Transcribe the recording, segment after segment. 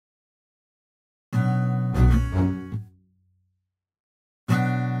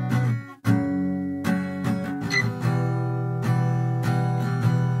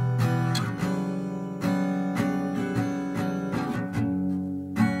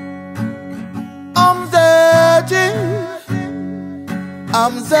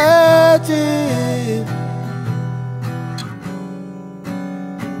I'm searching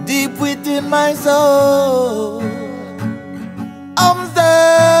deep within my soul. I'm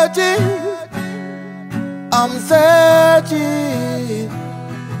searching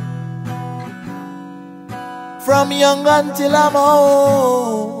from young until I'm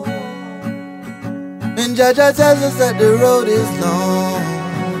old. And Jaja tells us that the road is long,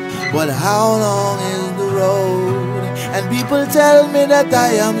 but how long is the road? And people tell me that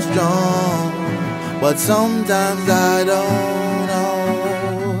I am strong, but sometimes I don't know.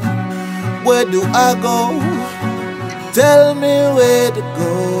 Where do I go? Tell me where to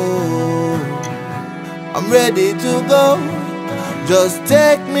go. I'm ready to go. Just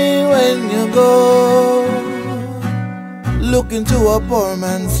take me when you go. Look into a poor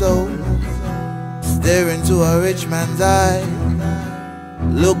man's soul, stare into a rich man's eye.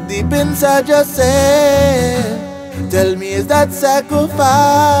 Look deep inside yourself. Tell me, is that sacrifice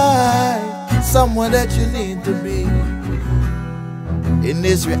someone that you need to be? In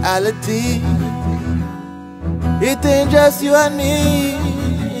this reality, it ain't just you and me.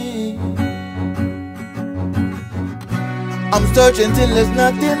 I'm searching till there's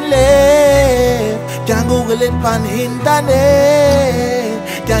nothing left. Can't Google it on the internet.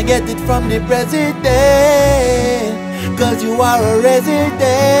 Can't get it from the president, 'cause you are a resident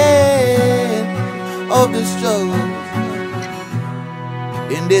of the struggle.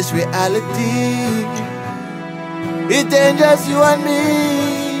 In this reality, it ain't just you and me.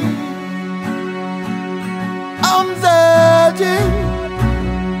 I'm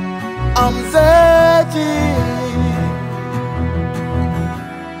searching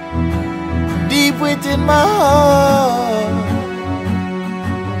deep within my heart.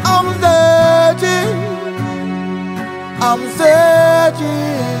 I'm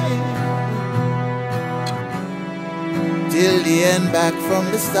searching till the end, back from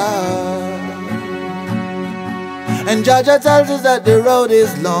the start. And Jaja tells us that the road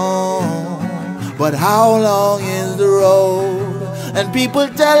is long, but how long is the road? And people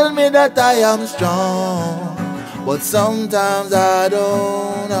tell me that I am strong, but sometimes I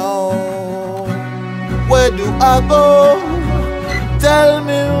don't know. Where do I go? Tell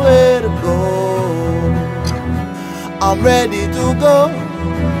me where to go. I'm ready to go.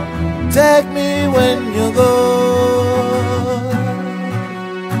 Take me when you go.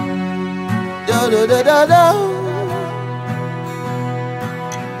 Da da da da da.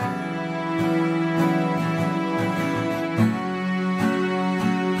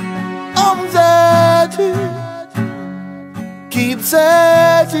 I'm searching, keep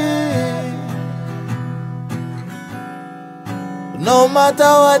searching. No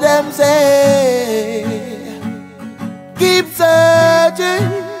matter what them say, keep searching,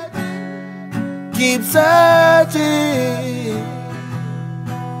 keep searching.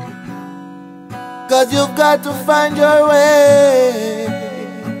 'Cause you've got to find your way.